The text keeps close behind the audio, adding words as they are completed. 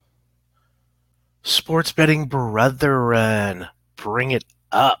sports betting brethren, bring it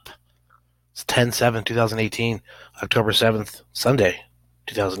up. It's 10/7/2018, October 7th, Sunday,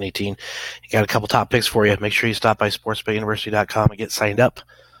 2018. You got a couple top picks for you. Make sure you stop by sportsbetuniversity.com and get signed up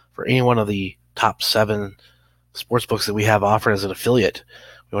for any one of the top 7 sports books that we have offered as an affiliate.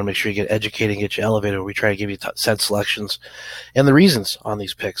 We want to make sure you get educated and get you elevated. We try to give you set selections and the reasons on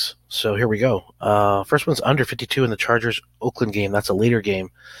these picks. So here we go. First one's under 52 in the Chargers-Oakland game. That's a later game.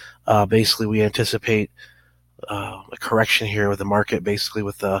 Basically, we anticipate a correction here with the market, basically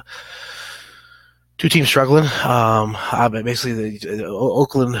with two teams struggling. Basically,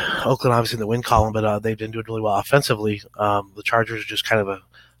 Oakland obviously in the win column, but they've been doing really well offensively. The Chargers are just kind of a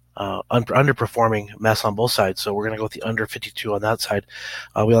underperforming mess on both sides, so we're going to go with the under 52 on that side.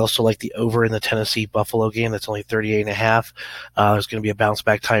 We also like the over in the Tennessee-Buffalo game. That's only 38.5. There's going to be a bounce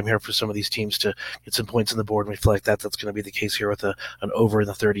back time here for some of these teams to get some points on the board, and we feel like that's going to be the case here with an over in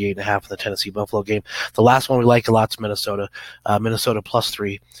the 38.5 in the Tennessee-Buffalo game. The last one we like a lot is Minnesota. Minnesota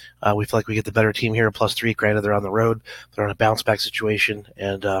 +3. We feel like we get the better team here at +3. Granted, they're on the road. They're in a bounce back situation,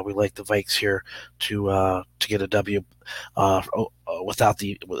 and we like the Vikes here to get a W without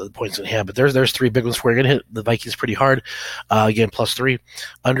the points in hand. But there's 3 big ones for you. You're going to hit the Vikings pretty hard. Again, +3.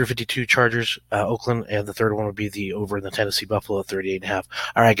 Under 52 Chargers, Oakland, and the third one would be the over in the Tennessee Buffalo at 38.5.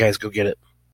 All right, guys, go get it.